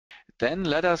Then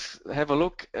let us have a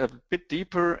look a bit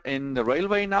deeper in the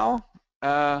railway now.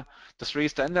 The three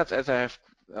standards, as I have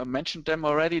mentioned them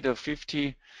already, the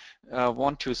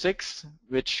 50126,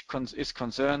 which is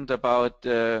concerned about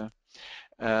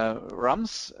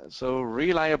RUMs, so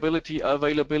reliability,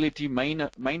 availability,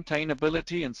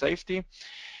 maintainability, and safety.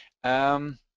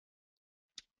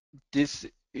 This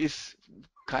is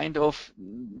kind of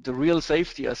the real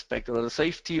safety aspect, or the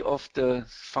safety of the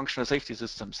functional safety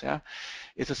systems. Yeah,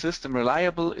 is a system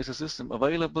reliable? Is a system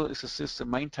available? Is a system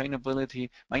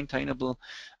maintainable?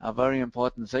 Are very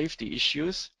important safety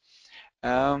issues,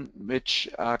 which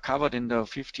are covered in the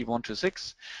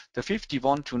 50126. The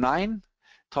 50129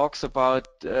 talks about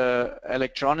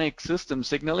electronic system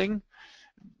signaling,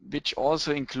 which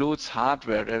also includes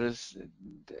hardware. There is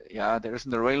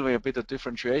in the railway a bit of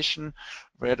differentiation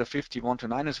where the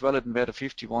 50129 is valid and where the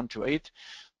 50128,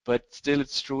 but still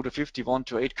it's true the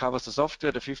 50128 covers the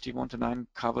software, the 50129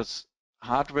 covers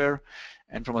hardware,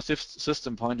 and from a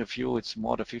system point of view it's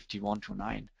more the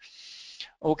 50129.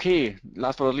 Okay,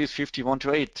 last but not least,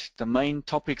 50128, the main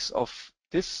topics of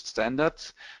this standard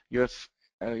you have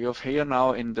here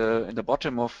now in the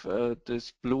bottom of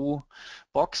this blue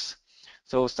box.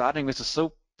 So starting with the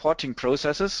supporting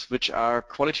processes, which are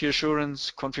quality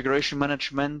assurance, configuration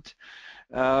management,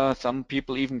 some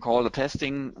people even call the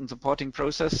testing and supporting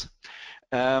process,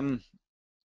 the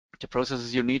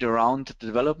processes you need around the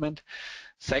development.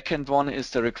 Second one is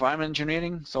the requirement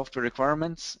engineering, software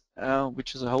requirements,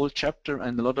 which is a whole chapter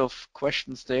and a lot of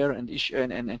questions there and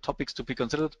topics to be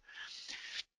considered.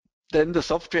 Then the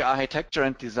software architecture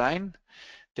and design.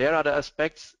 There are the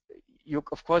aspects.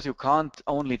 Of course, you can't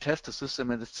only test the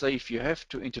system and it's safe. You have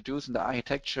to introduce in the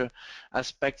architecture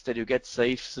aspects that you get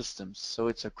safe systems. So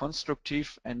it's a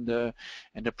constructive and the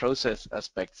process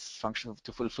aspects functional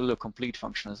to fulfill a complete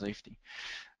functional safety.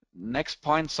 Next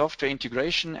point, software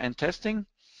integration and testing.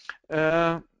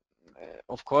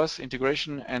 Of course,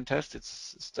 integration and test,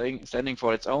 it's standing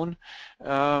for its own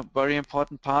very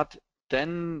important part.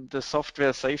 Then the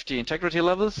software safety integrity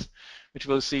levels, which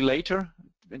we'll see later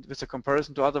with a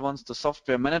comparison to other ones. The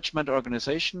software management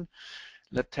organization,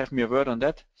 let's have me a word on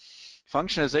that.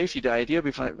 Functional safety, the idea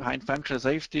behind functional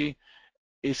safety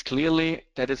is clearly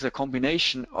that it's a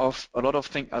combination of a lot of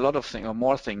things or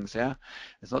more things. Yeah,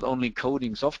 it's not only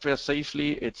coding software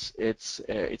safely. It's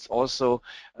also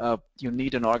you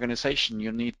need an organization.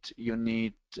 You need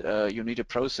a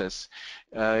process.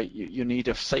 You need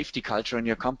a safety culture in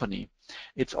your company.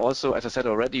 It's also, as I said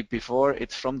already before,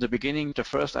 it's from the beginning, the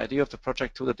first idea of the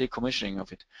project to the decommissioning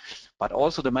of it. But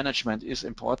also the management is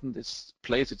important. It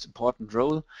plays its important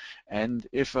role. And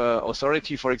if an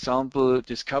authority, for example,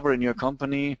 discover in your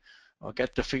company or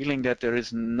get the feeling that there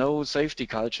is no safety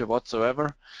culture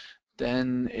whatsoever,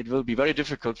 then it will be very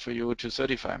difficult for you to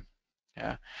certify.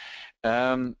 Yeah.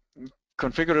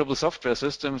 Configurable software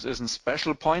systems is a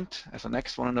special point as the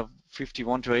next one in the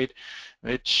 50128,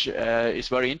 which is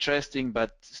very interesting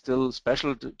but still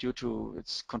special due to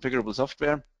its configurable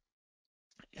software.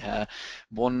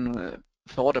 One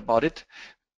thought about it: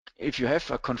 if you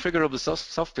have a configurable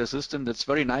software system, that's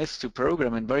very nice to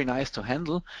program and very nice to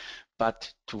handle,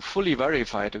 but to fully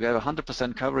verify, to get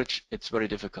 100% coverage, it's very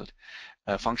difficult,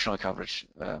 functional coverage.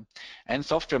 And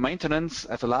software maintenance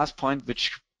as the last point,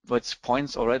 which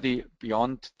points already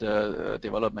beyond the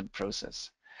development process.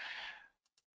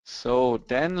 So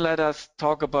then let us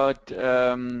talk about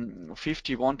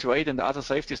 50128 and the other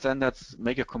safety standards,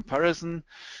 make a comparison,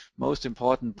 most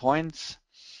important points.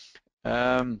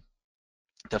 The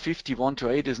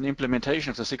 50128 is an implementation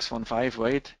of the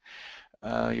 61508.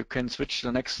 You can switch to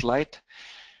the next slide.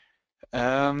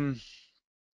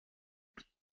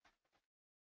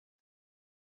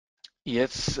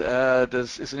 Yes,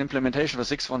 this is an implementation of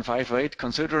 61508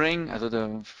 considering, also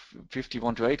the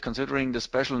 50128, considering the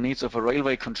special needs of a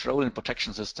railway control and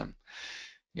protection system.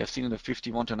 You have seen in the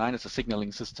 50129 it's a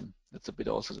signaling system. That's a bit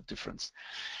also the difference.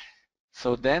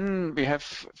 So then we have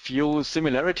few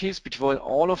similarities between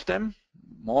all of them,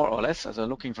 more or less, as I'm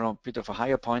looking from a bit of a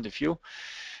higher point of view.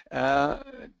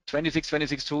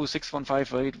 26262,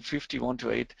 6158,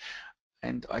 50128,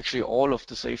 and actually all of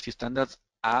the safety standards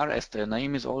are, as the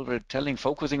name is already telling,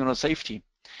 focusing on safety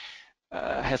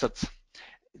hazards,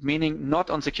 meaning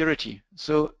not on security.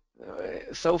 So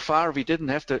so far we didn't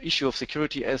have the issue of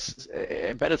security as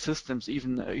embedded systems.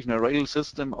 Even a rail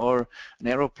system or an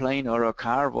aeroplane or a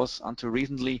car was until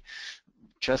recently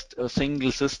just a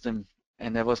single system,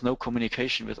 and there was no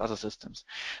communication with other systems.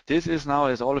 This is now,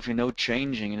 as all of you know,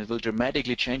 changing, and it will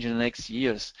dramatically change in the next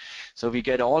years. So we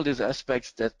get all these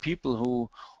aspects that people who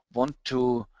want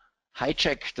to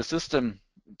hijack the system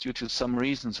due to some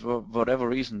reasons, for whatever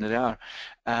reason they are,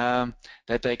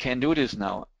 that they can do this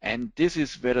now. And this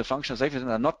is where the functional safety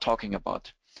standards are not talking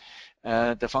about.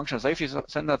 The functional safety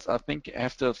standards, I think,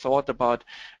 have the thought about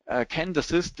can the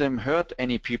system hurt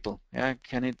any people? Yeah,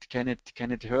 can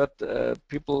it hurt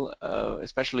people,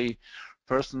 especially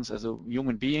persons as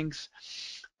human beings?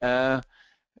 And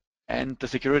the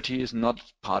security is not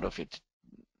part of it.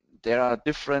 There are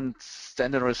different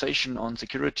standardization on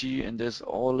security, and there's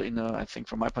all in a, I think,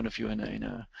 from my point of view, in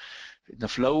a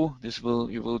flow.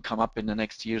 You will come up in the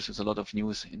next years. There's a lot of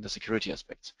news in the security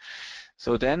aspects.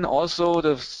 So then also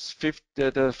the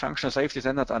functional safety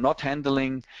standards are not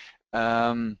handling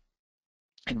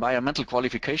environmental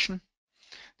qualification.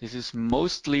 This is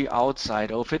mostly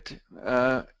outside of it.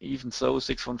 Even so,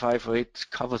 61508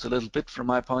 covers a little bit from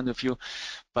my point of view.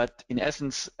 But in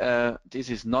essence,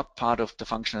 this is not part of the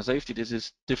functional safety. This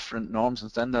is different norms and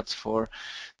standards for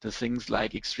the things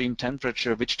like extreme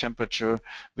temperature,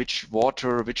 which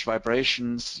water, which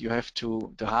vibrations you have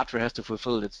to, the hardware has to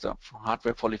fulfill. It's the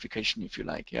hardware qualification, if you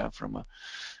like, yeah, from an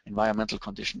environmental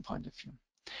condition point of view.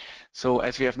 So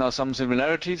as we have now some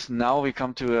similarities, now we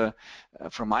come to,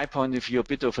 from my point of view, a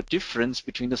bit of a difference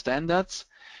between the standards.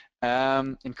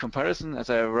 In comparison, as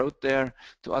I wrote there,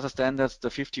 to other standards, the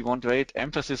 51208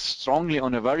 emphasis strongly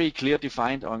on a very clear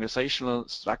defined organizational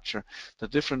structure, the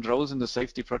different roles in the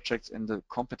safety projects and the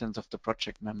competence of the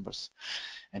project members.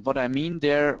 And what I mean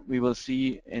there, we will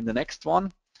see in the next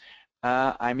one.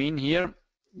 I mean here,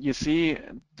 you see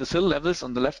the SIL levels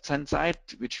on the left-hand side,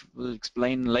 which we'll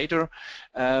explain later,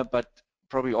 but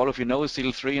probably all of you know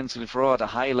SIL 3 and SIL 4 are the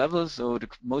high levels, so the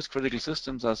most critical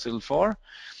systems are SIL 4.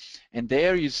 And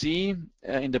there you see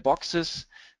in the boxes,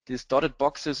 these dotted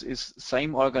boxes is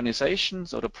same organization,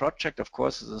 so the project, of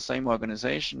course, is the same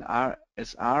organization.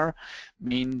 RSR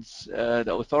means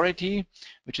the authority,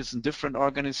 which is a different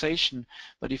organization.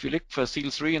 But if you look for SIL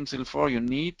 3 and SIL 4, you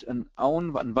need an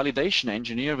own validation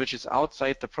engineer, which is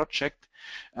outside the project,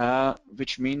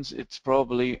 which means it's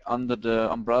probably under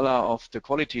the umbrella of the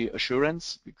quality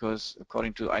assurance, because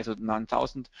according to ISO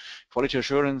 9000, quality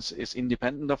assurance is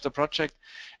independent of the project,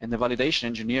 and the validation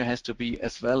engineer has to be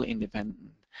as well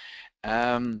independent.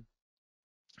 And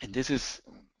this is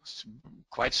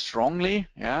quite strongly,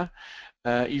 yeah.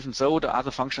 Even so, the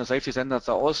other functional safety standards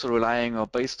are also relying or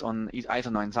based on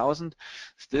ISO 9000.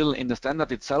 Still, in the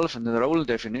standard itself, in the role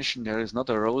definition, there is not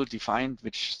a role defined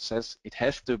which says it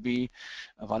has to be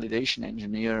a validation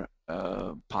engineer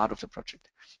part of the project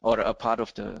or a part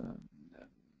of the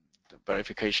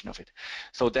verification of it.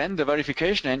 So then the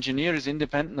verification engineer is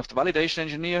independent of the validation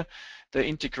engineer. The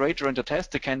integrator and the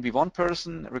tester can be one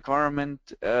person, requirement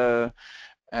and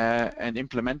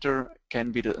implementer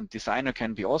can be, the designer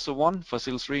can be also one for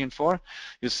SIL 3 and 4.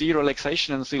 You see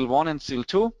relaxation in SIL 1 and SIL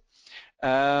 2.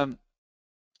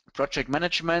 Project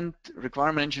management,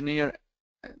 requirement engineer,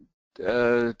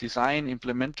 design,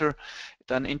 implementer,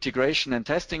 then integration and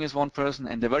testing is one person,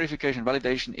 and the verification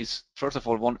validation is, first of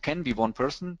all, can be one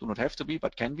person, do not have to be,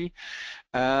 but can be,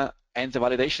 and the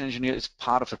validation engineer is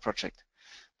part of the project.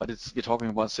 But we're talking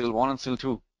about SIL 1 and SIL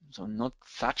 2, so not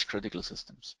such critical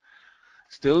systems.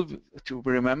 Still, to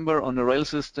remember, on the rail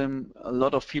system, a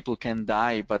lot of people can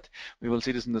die, but we will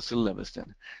see this in the SIL levels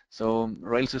then. So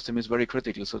rail system is very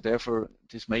critical, so therefore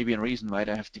this may be a reason why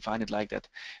they have defined it like that.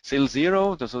 SIL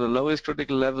 0, so the lowest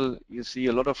critical level, you see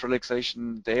a lot of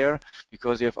relaxation there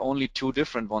because you have only two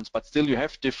different ones, but still you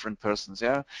have different persons.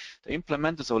 Yeah, the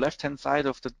implementer, so left-hand side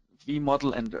of the V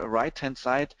model and the right-hand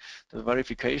side, the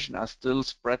verification are still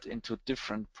spread into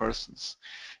different persons,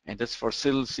 and that's for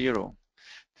SIL 0.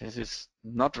 This is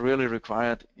not really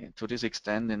required to this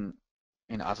extent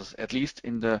in others, at least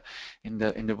in the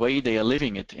way they are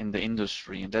living it in the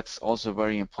industry, and that's also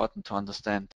very important to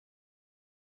understand.